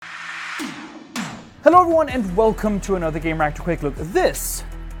Hello everyone and welcome to another Gamereactor Quick Look. This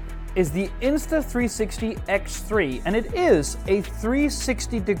is the Insta360 X3 and it is a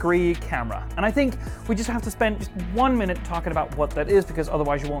 360 degree camera. And I think we just have to spend just 1 minute talking about what that is because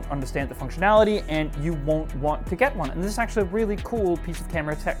otherwise you won't understand the functionality and you won't want to get one. And this is actually a really cool piece of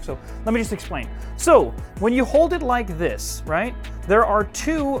camera tech, so let me just explain. So when you hold it like this, right, there are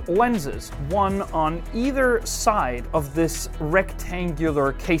two lenses, one on either side of this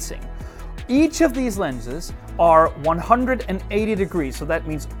rectangular casing. Each of these lenses are 180 degrees, so that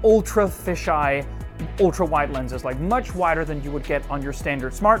means ultra fisheye, ultra wide lenses, like much wider than you would get on your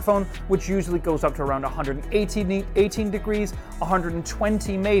standard smartphone, which usually goes up to around 118 degrees,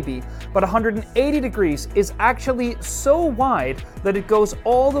 120 maybe. But 180 degrees is actually so wide that it goes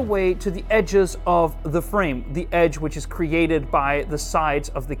all the way to the edges of the frame, the edge which is created by the sides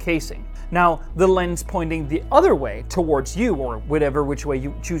of the casing. Now, the lens pointing the other way towards you, or whatever which way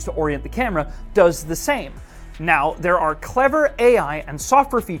you choose to orient the camera, does the same. Now, there are clever AI and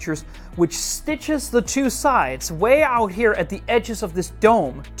software features which stitches the two sides way out here at the edges of this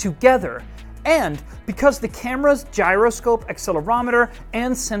dome together. And because the camera's gyroscope, accelerometer,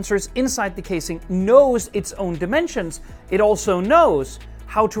 and sensors inside the casing knows its own dimensions, it also knows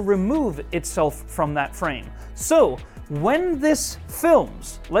how to remove itself from that frame. So, when this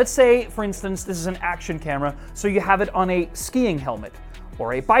films, let's say, for instance, this is an action camera, so you have it on a skiing helmet,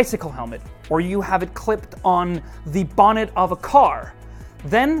 or a bicycle helmet, or you have it clipped on the bonnet of a car,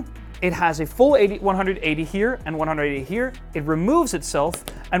 then it has a full 180 here and 180 here. It removes itself,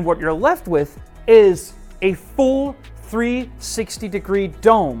 and what you're left with is a full 360 degree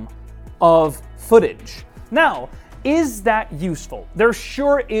dome of footage. Now, is that useful? There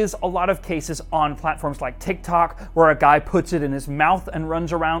sure is a lot of cases on platforms like TikTok where a guy puts it in his mouth and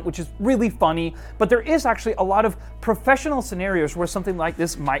runs around, which is really funny, but there is actually a lot of professional scenarios where something like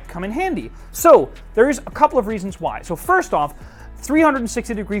this might come in handy. So there is a couple of reasons why. So first off,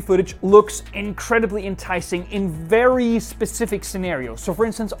 360 degree footage looks incredibly enticing in very specific scenarios. So for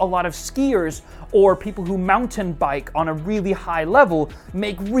instance, a lot of skiers or people who mountain bike on a really high level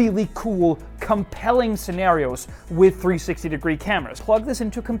make really cool, compelling scenarios with 360 degree cameras. Plug this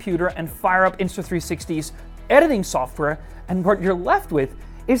into a computer and fire up Insta360's editing software, and what you're left with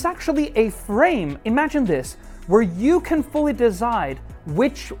is actually a frame. Imagine this, where you can fully decide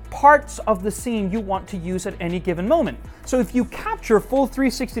which parts of the scene you want to use at any given moment. So if you capture full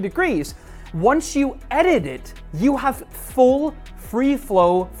 360 degrees, once you edit it, you have full free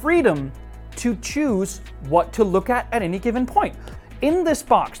flow freedom to choose what to look at any given point. In this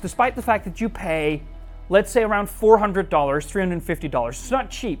box, despite the fact that you pay, let's say around $400, $350, it's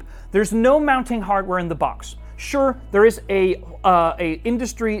not cheap, there's no mounting hardware in the box. Sure, there is a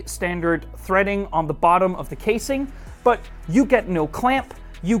industry standard threading on the bottom of the casing, but you get no clamp,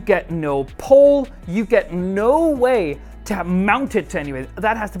 you get no pole, you get no way to mount it to anywhere.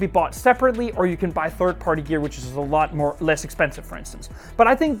 That has to be bought separately, or you can buy third-party gear, which is a lot less expensive, for instance. But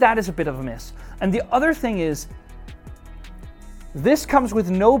I think that is a bit of a miss. And the other thing is, this comes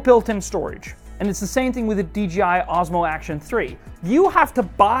with no built-in storage. And it's the same thing with the DJI Osmo Action 3. You have to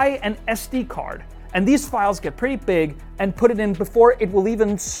buy an SD card, and these files get pretty big, and put it in before it will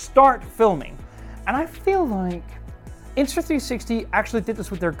even start filming. And I feel like Insta360 actually did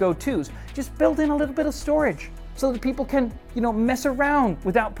this with their Go 2s. Just build in a little bit of storage so that people can, mess around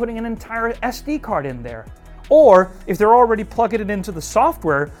without putting an entire SD card in there. Or if they're already plugging it into the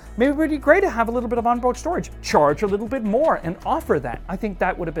software, maybe it would be great to have a little bit of onboard storage. Charge a little bit more and offer that. I think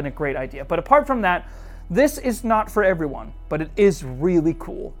that would have been a great idea. But apart from that, this is not for everyone, but it is really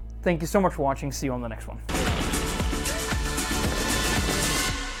cool. Thank you so much for watching. See you on the next one.